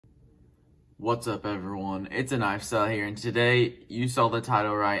What's up, everyone? It's a Knife Style here, and today, you saw the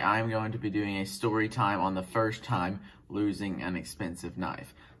title right, I'm going to be doing a story time on the first time losing an expensive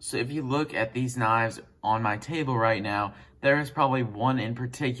knife. So if you look at these knives on my table right now, there is probably one in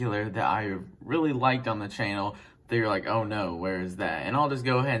particular that I really liked on the channel that you're like, oh no, where is that? And I'll just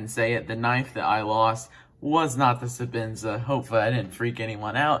go ahead and say it. The knife that I lost was not the Sebenza. Hopefully I didn't freak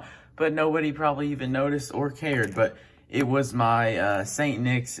anyone out, but nobody probably even noticed or cared. But it was my St.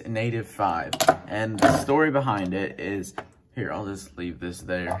 Nick's Native 5. And the story behind it is, here, I'll just leave this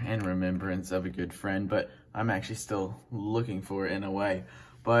there in remembrance of a good friend, but I'm actually still looking for it in a way.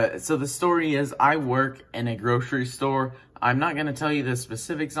 But so the story is, I work in a grocery store. I'm not going to tell you the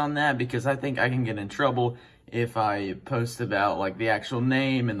specifics on that because I think I can get in trouble if I post about like the actual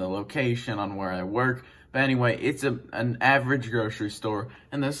name and the location on where I work. But anyway, it's an average grocery store,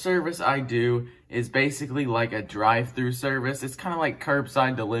 and the service I do is basically like a drive-through service. It's kind of like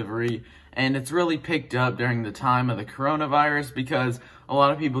curbside delivery, and it's really picked up during the time of the coronavirus because a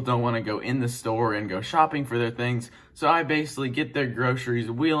lot of people don't want to go in the store and go shopping for their things. So I basically get their groceries,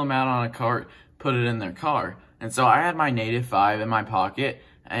 wheel them out on a cart, put it in their car. And so I had my Native 5 in my pocket,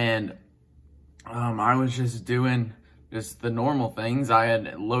 and I was just doing just the normal things. I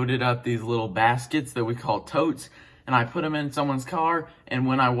had loaded up these little baskets that we call totes, and I put them in someone's car. And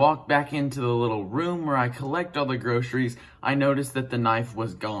when I walked back into the little room where I collect all the groceries, I noticed that the knife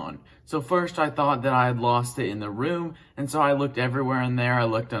was gone. So first I thought that I had lost it in the room, and so I looked everywhere in there. I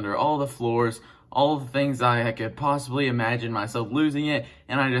looked under all the floors, all the things I could possibly imagine myself losing it,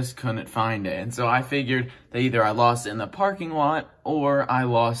 and I just couldn't find it. And so I figured that either I lost it in the parking lot, or I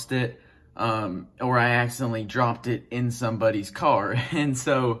lost it or I accidentally dropped it in somebody's car. And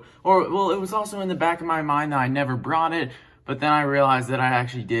so, well, it was also in the back of my mind that I never brought it, but then I realized that I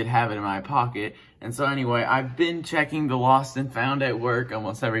actually did have it in my pocket. And so anyway, I've been checking the lost and found at work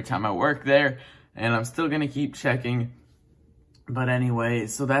almost every time I work there, and I'm still gonna keep checking. But anyway,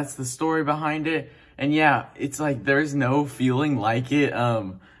 so that's the story behind it. And yeah, it's like, there's no feeling like it,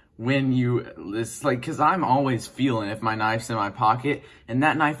 when it's like, cause I'm always feeling if my knife's in my pocket, and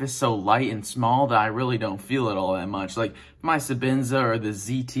that knife is so light and small that I really don't feel it all that much. Like if my Sebenza or the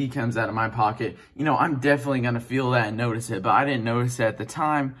ZT comes out of my pocket, you know, I'm definitely gonna feel that and notice it, but I didn't notice it at the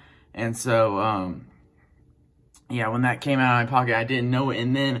time. And so, yeah, when that came out of my pocket, I didn't know it.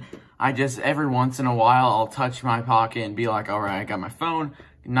 And then I just, every once in a while, I'll touch my pocket and be like, all right, I got my phone,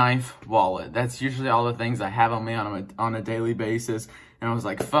 knife, wallet. That's usually all the things I have on me on a daily basis. And I was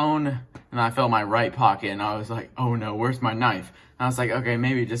like, phone, and I felt my right pocket, and I was like, oh no, where's my knife? And I was like, okay,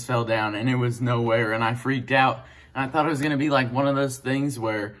 maybe it just fell down, and it was nowhere, and I freaked out. And I thought it was gonna be like one of those things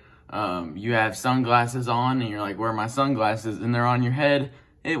where you have sunglasses on, and you're like, where are my sunglasses? And they're on your head.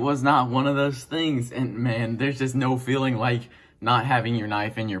 It was not one of those things. And man, there's just no feeling like not having your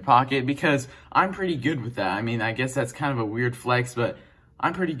knife in your pocket, because I'm pretty good with that. I mean, I guess that's kind of a weird flex, but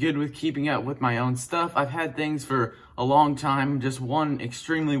I'm pretty good with keeping up with my own stuff. I've had things for a long time. Just one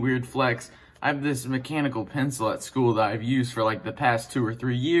extremely weird flex. I have this mechanical pencil at school that I've used for like the past 2 or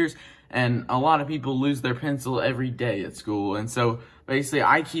 3 years, and a lot of people lose their pencil every day at school. And so basically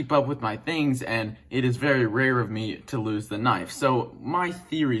I keep up with my things, and it is very rare of me to lose the knife. So my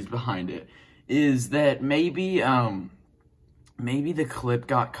theories behind it is that maybe the clip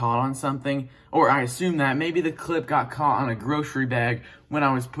got caught on something, or I assume that maybe the clip got caught on a grocery bag when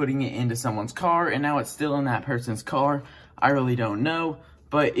I was putting it into someone's car, and now it's still in that person's car. I really don't know,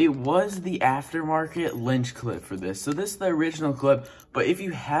 but it was the aftermarket Lynch clip for this. So this is the original clip, but if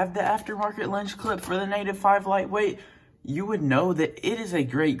you have the aftermarket Lynch clip for the Native 5 Lightweight, you would know that it is a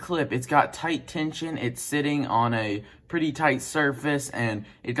great clip. It's got tight tension, it's sitting on a pretty tight surface, and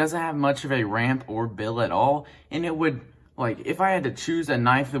it doesn't have much of a ramp or bill at all, and it would, like, if I had to choose a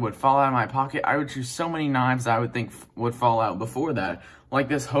knife that would fall out of my pocket, I would choose so many knives I would think would fall out before that. Like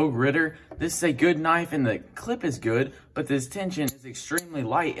this Hogue Ritter, this is a good knife and the clip is good, but this tension is extremely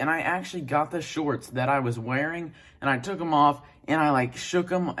light. And I actually got the shorts that I was wearing, and I took them off, and I like shook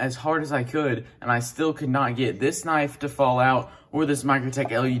them as hard as I could, and I still could not get this knife to fall out, or this Microtech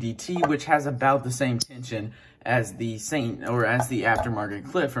LUDT, which has about the same tension as the Saint, or as the aftermarket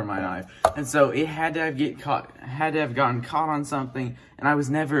clip for my knife. And so it had to have gotten caught on something, and I was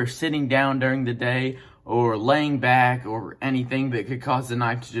never sitting down during the day or laying back or anything that could cause the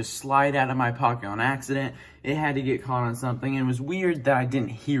knife to just slide out of my pocket on accident. It had to get caught on something, and it was weird that I didn't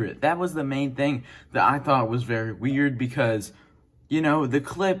hear it. That was the main thing that I thought was very weird, because, you know, the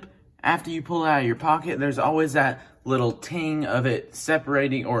clip, after you pull it out of your pocket, there's always that little ting of it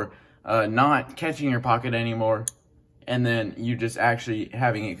separating, or not catching your pocket anymore, and then you just actually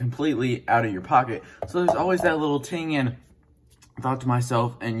having it completely out of your pocket. So there's always that little ting, and thought to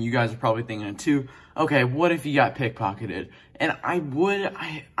myself, and you guys are probably thinking it too, okay, what if you got pickpocketed? And I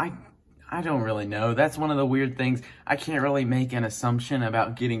don't really know. That's one of the weird things. I can't really make an assumption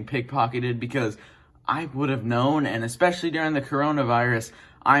about getting pickpocketed because I would have known, and especially during the coronavirus,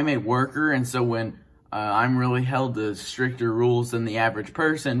 I'm a worker, and so when I'm really held to stricter rules than the average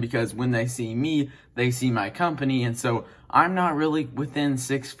person, because when they see me, they see my company, and so I'm not really within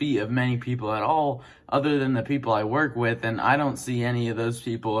 6 feet of many people at all, other than the people I work with, and I don't see any of those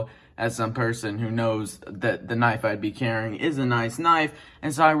people as some person who knows that the knife I'd be carrying is a nice knife,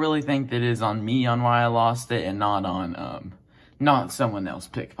 and so I really think that it is on me on why I lost it, and not on, not someone else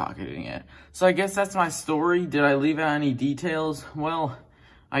pickpocketing it. So I guess that's my story. Did I leave out any details? Well,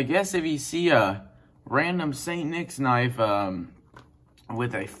 I guess if you see a random St. Nick's knife,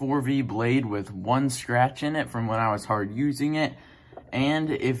 with a 4V blade with 1 scratch in it from when I was hard using it, and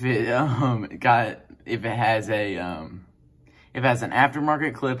if it has an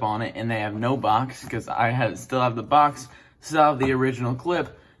aftermarket clip on it and they have no box, because I still have the box, still have the original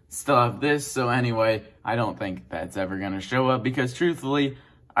clip, still have this. So anyway, I don't think that's ever gonna show up, because truthfully,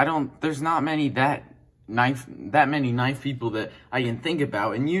 there's not many many knife people that I can think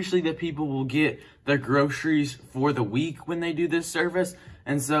about, and usually the people will get their groceries for the week when they do this service,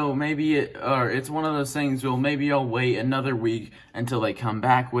 and so maybe it's one of those things where maybe I'll wait another week until they come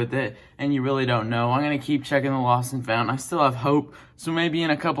back with it, and you really don't know. I'm gonna keep checking the lost and found. I still have hope, so maybe in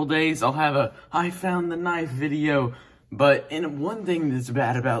a couple days I'll have a I found the knife video. But one thing that's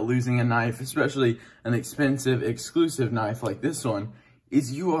bad about losing a knife, especially an expensive, exclusive knife like this one,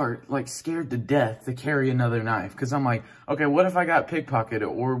 is you are like scared to death to carry another knife. Cause I'm like, okay, what if I got pickpocketed?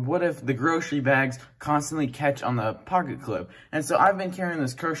 Or what if the grocery bags constantly catch on the pocket clip? And so I've been carrying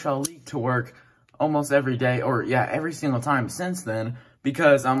this Kershaw Elite to work almost every day, or yeah, every single time since then,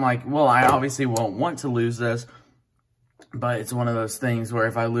 because I'm like, well, I obviously won't want to lose this, but it's one of those things where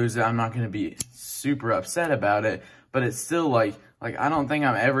if I lose it, I'm not going to be super upset about it, but it's still like I don't think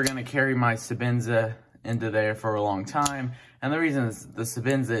I'm ever going to carry my Sebenza into there for a long time. And the reason the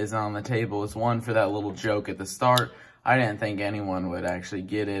Sebenza isn't on the table is, one, for that little joke at the start. I didn't think anyone would actually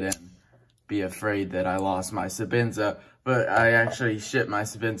get it and be afraid that I lost my Sebenza, but I actually shipped my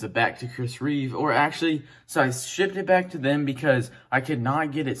Sebenza back to Chris Reeve, so I shipped it back to them because I could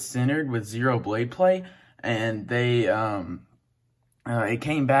not get it centered with zero blade play, and they, it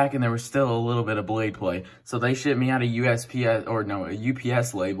came back and there was still a little bit of blade play. So they shipped me out a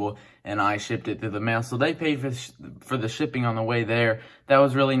UPS label, and I shipped it through the mail. So they paid for the shipping on the way there. That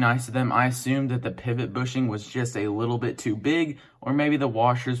was really nice of them. I assumed that the pivot bushing was just a little bit too big, or maybe the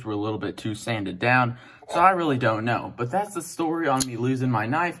washers were a little bit too sanded down. So I really don't know. But that's the story on me losing my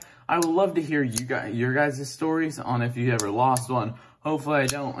knife. I would love to hear your guys' stories on if you ever lost one. Hopefully I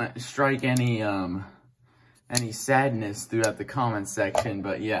don't strike any sadness throughout the comment section,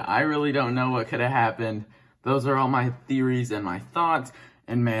 but yeah, I really don't know what could have happened. Those are all my theories and my thoughts,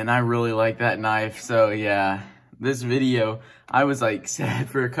 and man, I really like that knife. So yeah, this video, I was like sad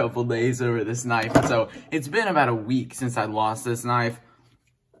for a couple days over this knife. So it's been about a week since I lost this knife,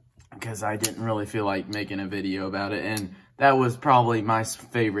 because I didn't really feel like making a video about it, and that was probably my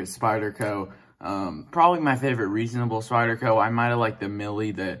favorite Spyderco, probably my favorite reasonable Spyderco. I might have liked the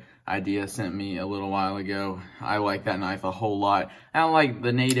Millie that Idea sent me a little while ago. I like that knife a whole lot. I like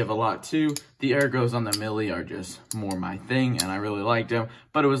the Native a lot too. The Ergos on the Millie are just more my thing, and I really liked them,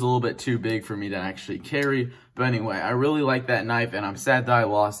 but it was a little bit too big for me to actually carry. But anyway, I really like that knife, and I'm sad that I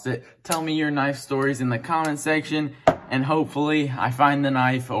lost it. Tell me your knife stories in the comment section, and hopefully I find the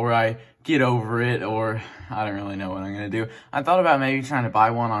knife, or I get over it, or I don't really know what I'm gonna do. I thought about maybe trying to buy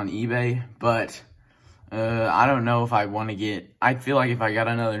one on eBay, but I don't know if I want to get, I feel like if I got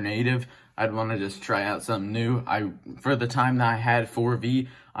another Native, I'd want to just try out something new. For the time that I had 4V,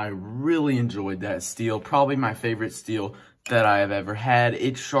 I really enjoyed that steel. Probably my favorite steel that I have ever had.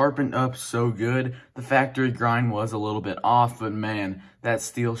 It sharpened up so good. The factory grind was a little bit off, but man, that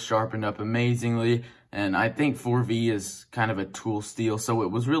steel sharpened up amazingly. And I think 4V is kind of a tool steel, so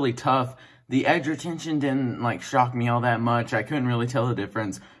it was really tough. The edge retention didn't like shock me all that much. I couldn't really tell the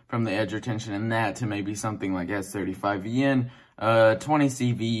difference from the edge retention in that to maybe something like S35VN,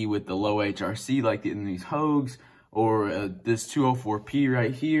 20CV with the low HRC like in these Hogues, or this 204P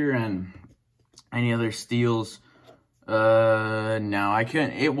right here, and any other steels. No, I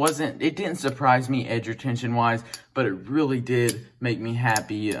couldn't. It didn't surprise me edge retention wise, but it really did make me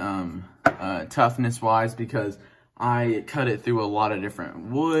happy toughness wise, because I cut it through a lot of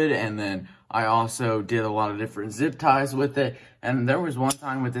different wood, and then I also did a lot of different zip ties with it. And there was one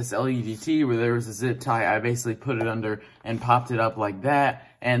time with this LEDT where there was a zip tie, I basically put it under and popped it up like that.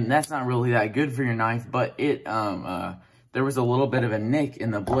 And that's not really that good for your knife, but it there was a little bit of a nick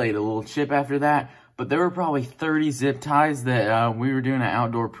in the blade, a little chip after that. But there were probably 30 zip ties that we were doing an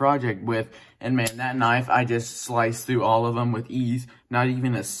outdoor project with. And man, that knife, I just sliced through all of them with ease. Not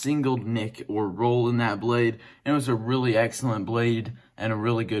even a single nick or roll in that blade. And it was a really excellent blade and a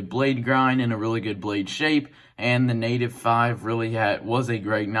really good blade grind and a really good blade shape. And the Native 5 really was a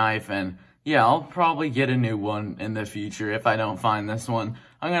great knife. And yeah, I'll probably get a new one in the future if I don't find this one.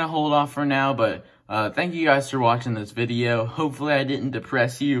 I'm going to hold off for now, but thank you guys for watching this video. Hopefully I didn't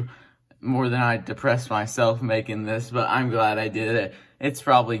depress you more than I depressed myself making this, but I'm glad I did it. It's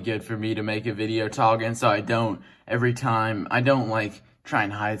probably good for me to make a video talking so I don't like try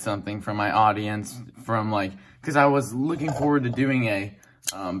and hide something from my audience because I was looking forward to doing a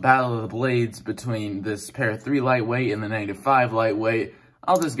battle of the blades between this Para 3 lightweight and the Native 5 lightweight.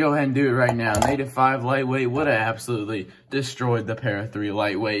 I'll just go ahead and do it right now. Native 5 lightweight would have absolutely destroyed the Para 3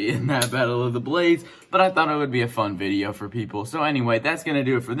 lightweight in that battle of the blades, but I thought it would be a fun video for people. So anyway, that's going to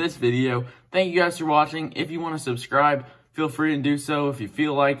do it for this video. Thank you guys for watching. If you want to subscribe, feel free to do so if you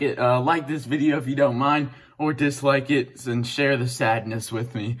feel like it. Like this video if you don't mind, or dislike it and share the sadness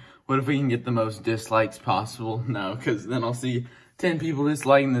with me. What if we can get the most dislikes possible? No, because then I'll see 10 people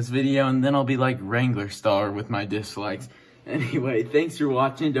disliking this video, and then I'll be like Wrangler Star with my dislikes. Anyway, thanks for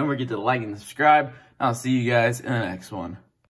watching. Don't forget to like and subscribe. I'll see you guys in the next one.